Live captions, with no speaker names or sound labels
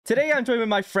Today I'm joined with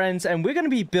my friends and we're going to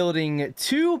be building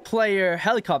 2-player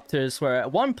helicopters where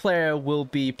one player will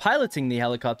be piloting the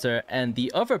helicopter and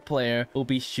the other player will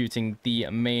be shooting the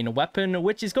main weapon,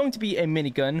 which is going to be a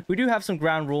minigun. We do have some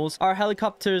ground rules. Our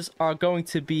helicopters are going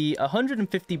to be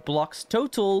 150 blocks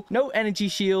total, no energy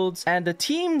shields, and the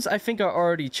teams I think are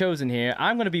already chosen here.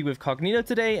 I'm going to be with Cognito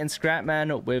today and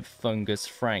Scrapman with Fungus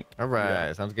Frank. All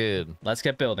right, sounds good. Let's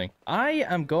get building. I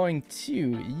am going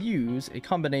to use a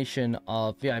combination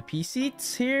of VIP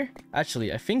seats here.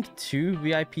 Actually, I think 2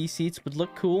 VIP seats would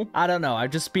look cool. I don't know.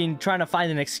 I've just been trying to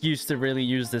find an excuse to really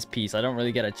use this piece. I don't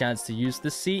really get a chance to use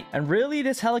this seat. And really,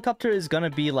 this helicopter is going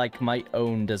to be like my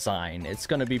own design. It's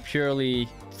going to be purely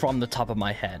from the top of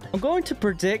my head. I'm going to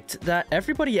predict that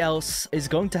everybody else is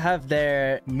going to have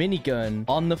their minigun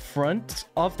on the front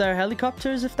of their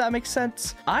helicopters, if that makes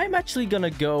sense. I'm actually going to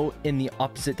go in the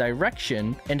opposite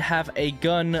direction and have a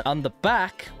gun on the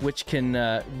back, which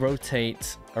can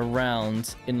rotate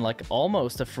around in like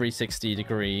almost a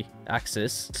 360-degree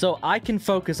axis, so I can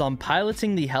focus on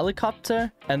piloting the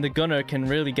helicopter and the gunner can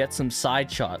really get some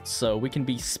side shots, so we can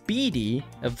be speedy,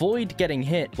 avoid getting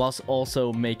hit whilst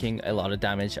also making a lot of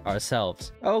damage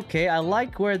ourselves. Okay, I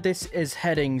like where this is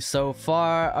heading so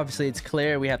far. Obviously it's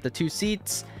clear we have the 2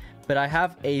 seats, but I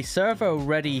have a servo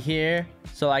ready here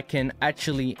so I can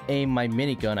actually aim my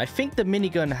minigun. I think the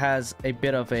minigun has a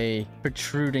bit of a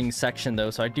protruding section though,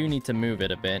 so I do need to move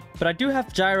it a bit. But I do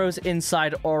have gyros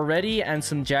inside already and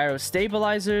some gyro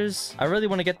stabilizers. I really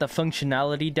want to get the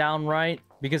functionality down right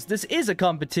because this is a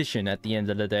competition at the end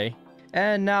of the day.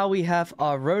 And now we have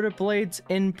our rotor blades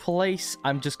in place.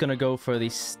 I'm just going to go for the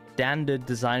standard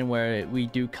design where we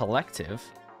do collective.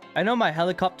 I know my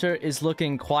helicopter is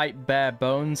looking quite bare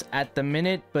bones at the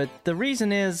minute, but the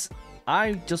reason is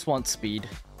I just want speed.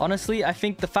 Honestly, I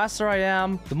think the faster I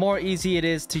am, the more easy it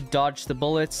is to dodge the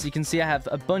bullets. You can see I have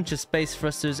a bunch of space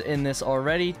thrusters in this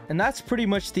already, and that's pretty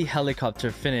much the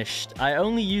helicopter finished. I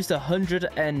only used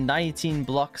 119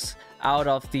 blocks out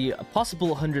of the possible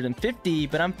 150,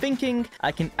 but I'm thinking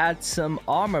I can add some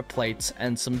armor plates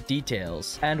and some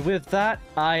details. And with that,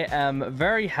 I am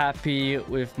very happy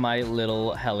with my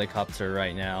little helicopter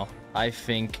right now. I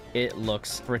think it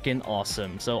looks freaking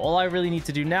awesome. So all I really need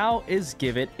to do now is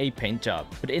give it a paint job.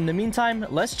 But in the meantime,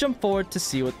 let's jump forward to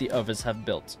see what the others have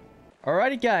built.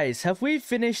 Alrighty guys, have we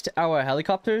finished our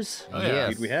helicopters? Oh, yeah,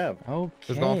 yes. We have. Okay.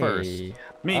 Who's going first? Me.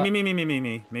 All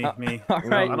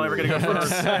right. I'm never gonna go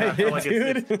first. I feel like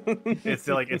Dude. it's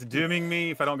like it's dooming me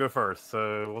if I don't go first.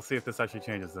 So we'll see if this actually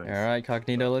changes things. All right,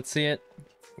 Cognito, let's see it.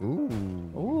 Ooh.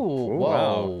 Ooh, whoa.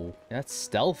 Wow. That's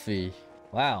stealthy.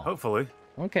 Wow. Hopefully.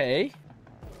 Okay.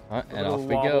 And off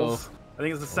we go. I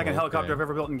think it's the second helicopter I've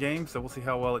ever built in game, so we'll see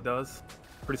how well it does.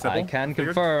 Pretty simple. I can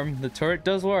confirm the turret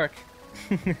does work.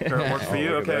 Turret works for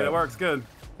you? Okay, that works. Good.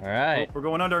 All right. Oh, we're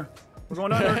going under. We're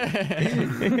going under.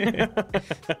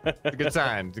 It's a good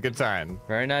sign. It's a good sign.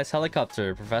 Very nice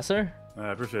helicopter, Professor.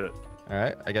 I appreciate it. All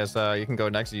right. I guess you can go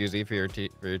next, Yzuei, for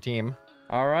your team.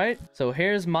 All right. So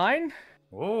here's mine.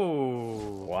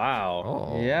 Oh, wow.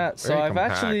 Oh, yeah, so I've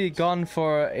actually gone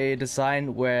for a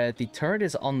design where the turret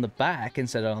is on the back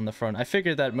instead of on the front. I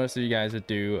figured that most of you guys would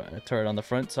do a turret on the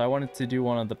front, so I wanted to do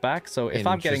one on the back. So if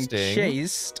I'm getting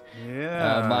chased,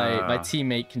 my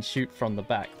teammate can shoot from the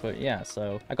back. But yeah,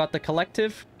 so I got the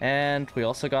collective, and we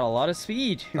also got a lot of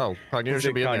speed. Oh, Cognito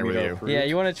should be in there with you. Yeah,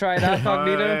 you want to try it out,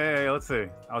 Cognito? Hey, let's see.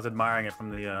 I was admiring it from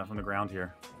the ground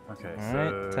here. Okay, all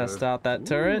right, test out that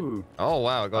turret. Ooh. Oh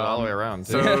wow, go all the way around.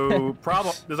 So there's a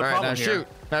problem now here.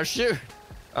 Now shoot.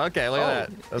 Okay, look at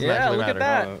that. Doesn't yeah, actually look matter.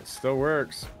 at that. Still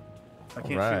works. I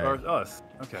can't shoot us.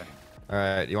 Okay. All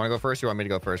right, you want to go first? Or you want me to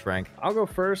go first, Frank? I'll go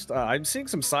first. I'm seeing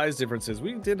some size differences.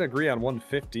 We did agree on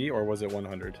 150, or was it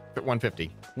 100? 150.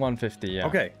 150, yeah.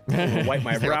 Okay. Wipe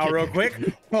my brow real quick.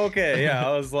 Okay, yeah.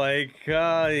 I was like,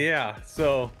 yeah.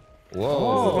 So.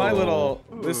 Whoa. This is my little.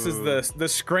 This is the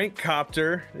Skrank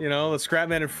copter. You know, the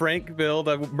Scrapman and Frank build.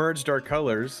 I've merged our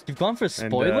colors. You've gone for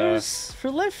spoilers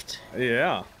for lift?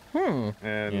 Yeah.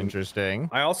 And interesting.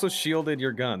 I also shielded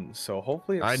your gun, so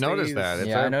hopefully it stays. I noticed that.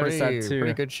 It's I noticed that too.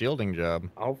 Pretty good shielding job.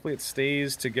 Hopefully it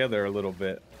stays together a little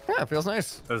bit. Yeah, it feels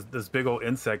nice. Those big old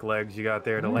insect legs you got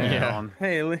there to land on.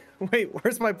 Hey, wait,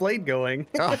 where's my blade going?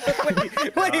 wait, where's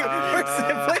the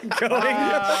blade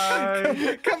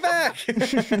going? Come back!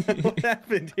 What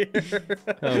happened here?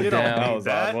 Oh, damn. That was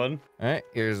an odd one. All right,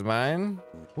 here's mine.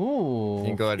 Ooh. You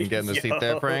can go ahead and get in the seat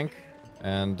there, Frank.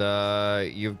 And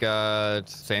you've got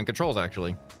same controls,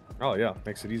 actually. Oh, yeah,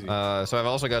 makes it easy. So I've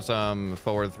also got some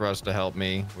forward thrust to help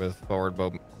me with forward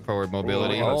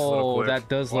mobility. Oh, that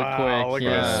does look quick. Look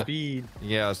at the speed.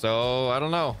 Yeah, so I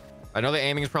don't know. I know the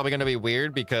aiming is probably going to be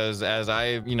weird because as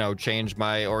I, change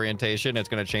my orientation, it's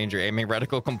going to change your aiming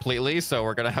reticle completely. So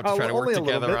we're going to have to try to work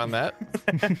together on that.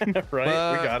 Right,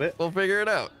 we got it. We'll figure it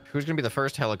out. Who's going to be the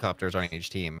first helicopters on each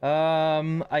team?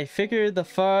 I figured the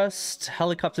first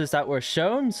helicopters that were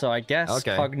shown, so I guess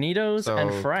Cognito's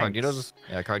and Frank's.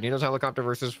 Cognito's helicopter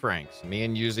versus Frank's. Me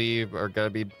and Yzuei are going to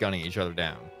be gunning each other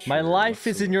down. My life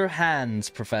is in your hands,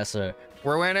 Professor.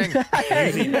 We're winning. All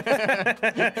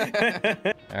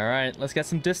right, let's get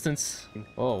some distance.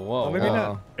 Whoa. Maybe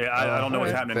not. Yeah, I don't know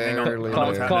what's happening. Hang on.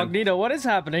 Cognito, what is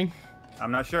happening?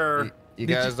 I'm not sure. You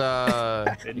guys,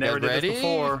 it never did this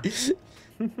before.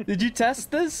 Did you test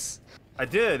this? I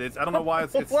did. I don't know why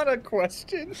it's What a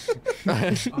question.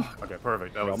 okay,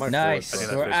 perfect. That was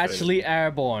nice. We're actually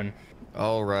airborne.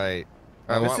 All right.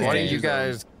 All right. Why don't you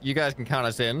guys can count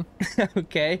us in?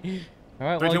 Okay. All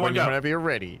right. 3, 2, 1, go. Whenever you're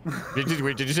ready. Did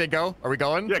you say go? Are we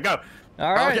going? Yeah, go.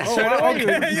 All right.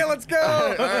 Okay. Yeah, let's go.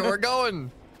 All right, we're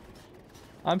going.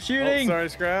 I'm shooting. Sorry,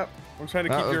 Scrap. I'm trying to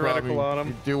keep your reticle on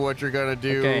him. Do what you're gonna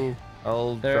do. Okay.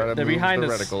 I'll try to move behind the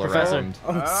us, reticle Professor. around.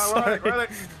 Right.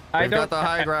 We've got the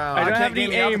high ground. I don't have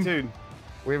any aim. Altitude.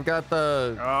 We've got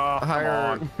the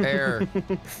higher air.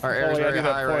 Our air is very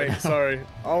high right now. Sorry.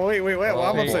 Oh, wait. Well,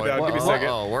 I'm upside down. Give me a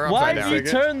second. We're Why upside down. did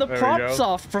you turn the props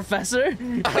off, Professor?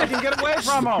 I can get away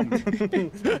from him.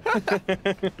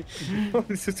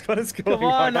 This is what is Come going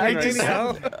on, on I right just...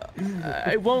 now.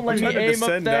 I won't let me aim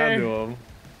up there.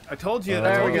 I told you.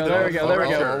 There we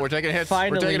go. We're taking hits.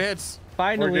 Finally. We're taking hits.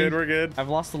 Finally. We're good. I've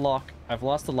lost the lock.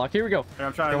 Here we go.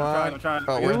 I'm trying. I'm trying.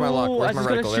 Oh, where's my lock? Where's my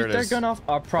reticle? There it is. Gun off.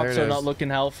 Our props are not looking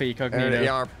healthy, Cognito.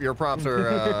 Yeah, your props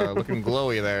are looking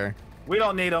glowy there. We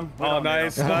don't need them.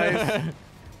 Nice.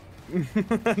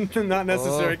 Not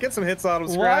necessary. Get some hits on him,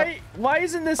 Scrap. Why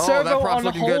isn't this servo on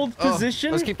hold good.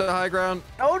 position? Let's keep the high ground.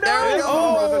 Oh no! There we go.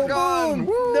 Oh, gone.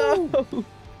 No!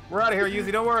 We're out of here,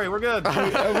 Yzuei. Don't worry. We're good. Are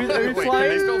we Wait, flying? can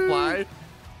they still fly?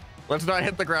 Let's not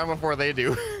hit the ground before they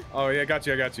do. Oh yeah, I got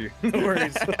you. No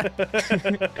worries.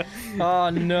 Oh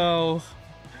no.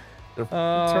 They're Turn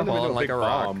them into falling like a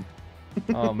rock. bomb.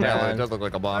 Oh Yeah, man. it does look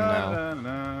like a bomb now.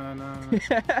 Wow. There we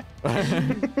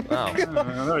That took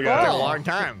a go. long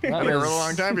time. That took a really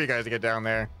long time for you guys to get down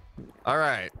there. All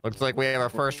right. Looks like we have our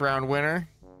first round winner.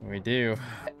 We do.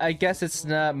 I guess it's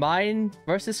mine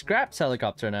versus Scrap's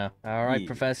helicopter now. All right,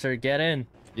 Professor, get in.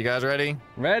 You guys ready?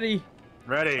 Ready?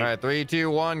 Ready. All right, 3,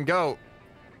 2, 1, go.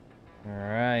 All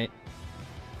right.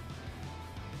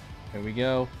 Here we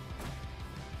go.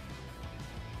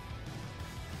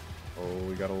 Oh,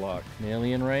 we got a lock.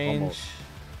 Nearly in range. Almost.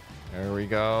 There we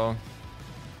go.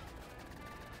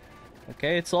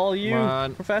 Okay, it's all you, Come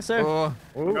on. Professor. Oh,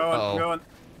 We're going.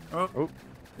 Oh,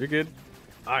 you're good.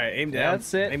 All right, aim down.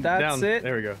 That's it. Aim That's down. it.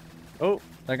 There we go. Oh,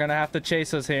 They're gonna have to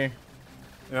chase us here.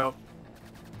 Yep.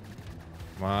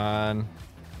 come on.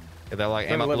 Get that like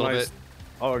aim up a little bit.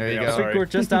 Oh, There okay. you I'm go. I think sorry. we're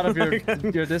just out of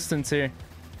your distance here.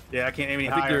 Yeah, I can't aim any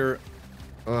I think higher. you're.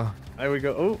 Oh, There we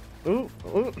go.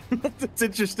 Oh. It's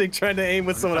interesting trying to aim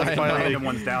with someone else I know. finally. Random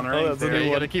ones down Oh, range. that's a there. good yeah, you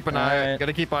one. gotta keep an eye.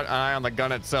 Gotta keep an eye on the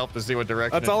gun itself to see what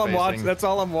direction. That's all it's I'm watching. facing. That's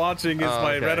all I'm watching is Oh,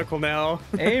 my okay. reticle now.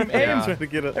 Aim. Yeah. Trying to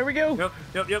get it. There we go.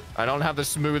 Yep. I don't have the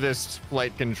smoothest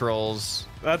flight controls.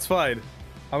 That's fine.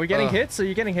 Are we getting hits? Are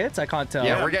you getting hits? I can't tell.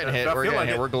 Yeah, we're getting hit. I We're feel getting like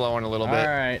hit. it. We're glowing a little All bit.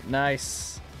 right.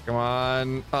 Nice. Come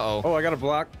on. Uh-oh. Oh, I got a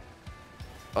block.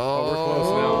 Oh, we're close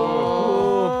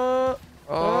now.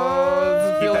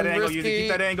 Oh, Keep that feeling angle, risky. Yzuei. Keep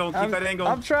that angle. Keep that angle.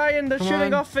 I'm trying. They're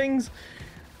shooting off things.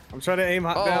 I'm trying to aim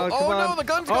hot Oh, down. Come oh on. no, the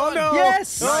gun's Oh gone. no!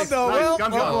 Yes! Oh Nice, no! nice. Well,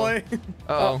 Gun's oh gone. boy!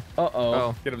 Uh-oh.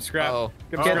 Uh-oh. Get him, Scrap. Uh-oh.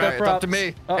 Get him, Get Scrap. the It's up to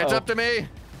me. Uh-oh. It's up to me.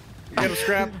 Get him,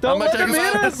 Scrap. Don't I'm let gonna them take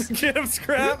hit him us. Get him,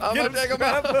 Scrap. I'm Get gonna take him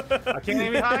Scrap. out. I can't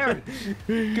aim any higher.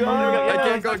 Go. I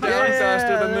can't go down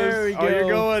faster than There we this. go. Oh, you're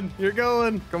going. You're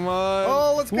going. Come on.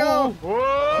 Oh, let's go.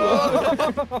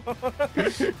 Whoa.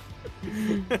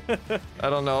 I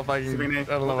don't know if I can. I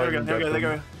don't know if I can. There we get go.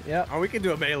 them. Yep. Oh, we can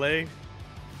do a melee.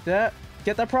 Yeah.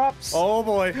 Get the props. Oh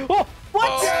boy. Oh, what?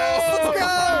 Oh! Let's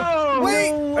go. No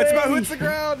Wait. way. It's about who hits the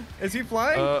ground. Is he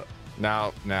flying?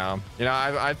 No. You know,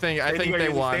 I think here, they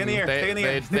Yzuei. won. Stay in the air, stay in the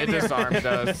air, stay They in the air. disarmed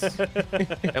us.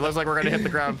 It looks like we're gonna hit the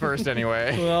ground first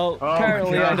anyway. Well, Oh my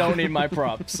apparently I God. don't need my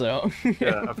props, so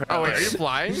Yeah, Oh wait, are you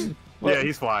flying? yeah,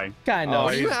 he's flying. kind Oh, of.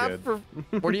 What do you he's have for?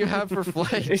 What do you have for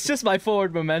flight? It's just my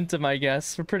forward momentum, I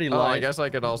guess. We're pretty Oh, light. I guess I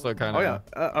could also kind Oh of.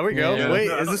 yeah. There we go. Yeah.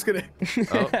 Wait, is this gonna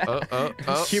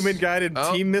Oh. human guided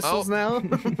Oh, team missiles now?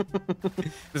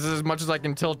 This is as much as I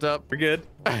can tilt up. We're good.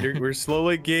 We're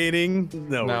slowly gaining.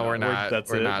 No, We're not.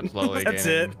 That's We're it. not slowly That's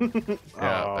gaining. it.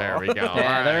 Yeah, Oh. there we go.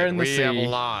 Yeah, they're in the we sea. have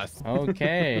lost.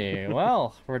 Okay,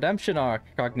 well, redemption arc,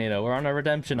 Cognito. We're on a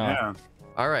redemption arc. Yeah.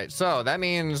 All right, so that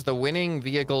means the winning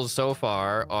vehicles so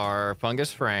far are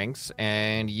Fungus Franks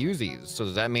and Yzuei's. So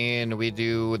does that mean we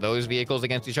do those vehicles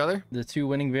against each other? The 2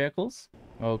 winning vehicles.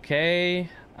 Okay,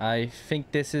 I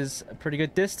think this is a pretty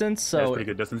good distance. So That's pretty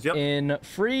good distance. Yep. in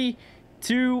 3,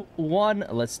 2, 1,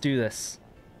 let's do this.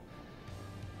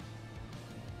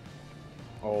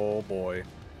 Oh boy.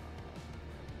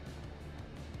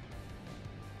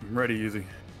 I'm ready, Yzuei.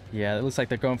 Yeah, it looks like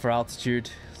they're going for altitude,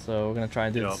 so we're gonna try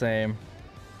and do the same.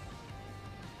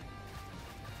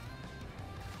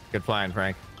 Good flying,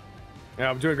 Frank. Yeah,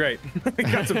 I'm doing great.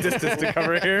 Got some distance to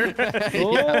cover here.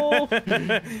 Oh,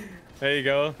 There you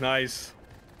go. Nice.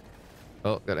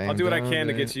 Oh, good aim. I'll do what I can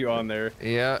to get you on there.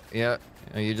 Yeah. You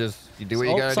do what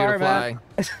you Oh, gotta sorry, do to fly.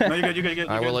 No, you're good. You're good. You're good.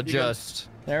 I will you're good. adjust.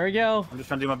 there we go. I'm just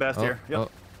trying to do my best here.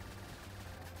 Yep.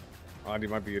 Andy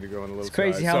might be able to go on a little. It's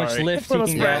crazy side. how much Sorry. lift Little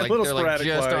he can Yeah, get. like, little they're like sporadic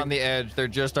just flying. on the edge. They're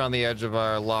just on the edge of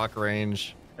our lock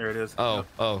range. There it is. Oh,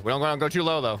 Yep. we don't want to go too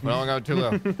low though. We don't want to go too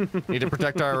low. Need to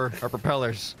protect our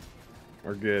propellers.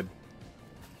 We're good.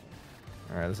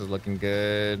 All right, this is looking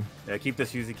good. Yeah, keep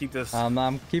this, Yzuei. Keep this.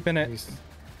 I'm keeping it.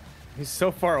 He's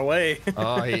so far away.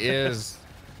 Oh, he is.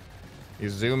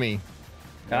 He's zoomy.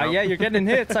 Yeah, you're getting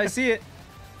hits. I see it.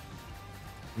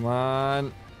 Come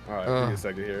on. All right, give me a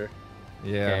second here.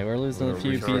 Yeah. Okay, we're losing a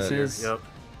few Recharge here. pieces. Yep.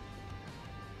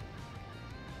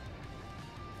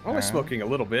 Only smoking a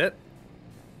little bit.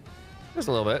 Just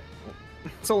a little bit.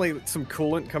 It's only some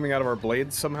coolant coming out of our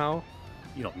blades somehow.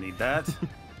 You don't need that.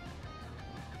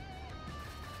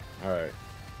 All right.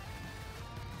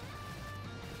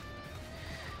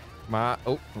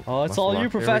 Oh, it's all you,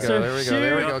 Professor. There we go.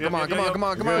 There we go. Shoot. Come on.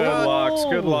 Good on. locks.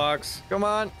 Good locks. Come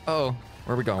on. Oh,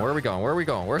 where are we going? Where are we going? Where are we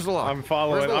going? Where's the lock? I'm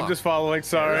following. I'm just following.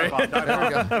 Sorry. There we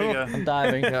go. There you go. I'm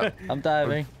diving. Yep. I'm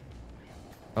diving.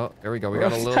 Oh, there we go. We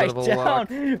got a little bit of a lock.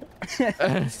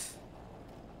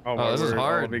 Oh, my this is word.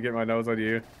 hard. Let me get my nose on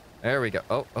you. There we go.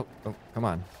 Oh, come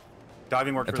on.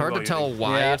 Diving works It's really hard to well, tell Yzuei.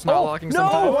 why it's not locking no!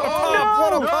 sometimes.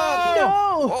 What a No!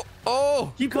 Oh,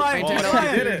 oh! Keep climbing. Maintain Keep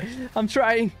altitude. Did climbing. it. I'm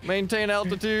trying. Maintain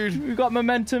altitude. We got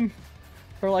momentum.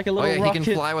 We're like a Oh little yeah, rocket. he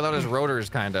can fly without his rotors,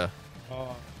 kinda.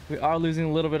 We are losing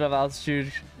a little bit of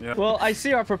altitude. Yeah. Well, I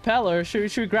see our propeller.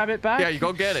 Should we grab it back? Yeah, you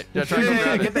go get it. Yeah, try to go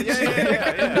grab it.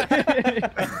 Yeah.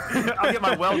 I'll get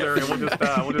my welder and we'll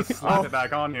just slap it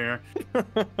back on here. Oh my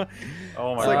It's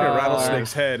god. like a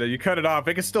rattlesnake's head. You cut it off,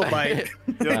 it can still bite.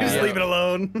 Just leave it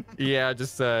alone. Yeah,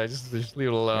 just leave it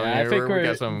alone. Yeah, I Here, think we we're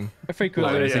got some. I think we're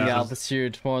Oh, losing yeah.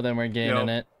 altitude more than we're gaining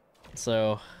it.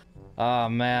 So, oh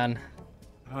man.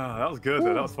 Oh, that was good.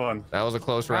 Though. That was fun. That was a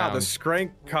close Wow, round. the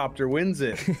Skrank Copter wins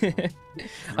it. I'm need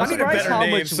a surprised better how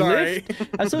name, much sorry.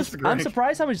 lift. I'm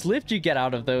surprised how much lift you get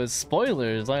out of those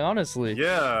spoilers. Like honestly.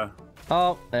 Yeah.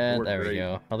 Oh, and We're there we great.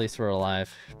 go. At least we're alive,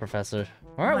 Professor.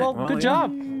 All right, Well, well, good yeah.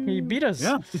 job. You beat us.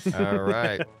 Yeah. All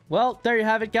right. Well, there you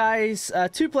have it, guys.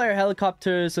 2-player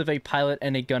helicopters with a pilot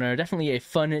and a gunner. Definitely a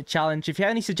fun challenge. If you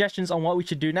have any suggestions on what we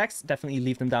should do next, definitely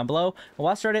leave them down below. And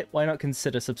whilst you're at it, why not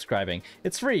consider subscribing?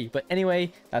 It's free. But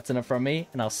anyway, that's enough from me,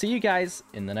 and I'll see you guys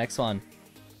in the next one.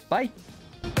 Bye.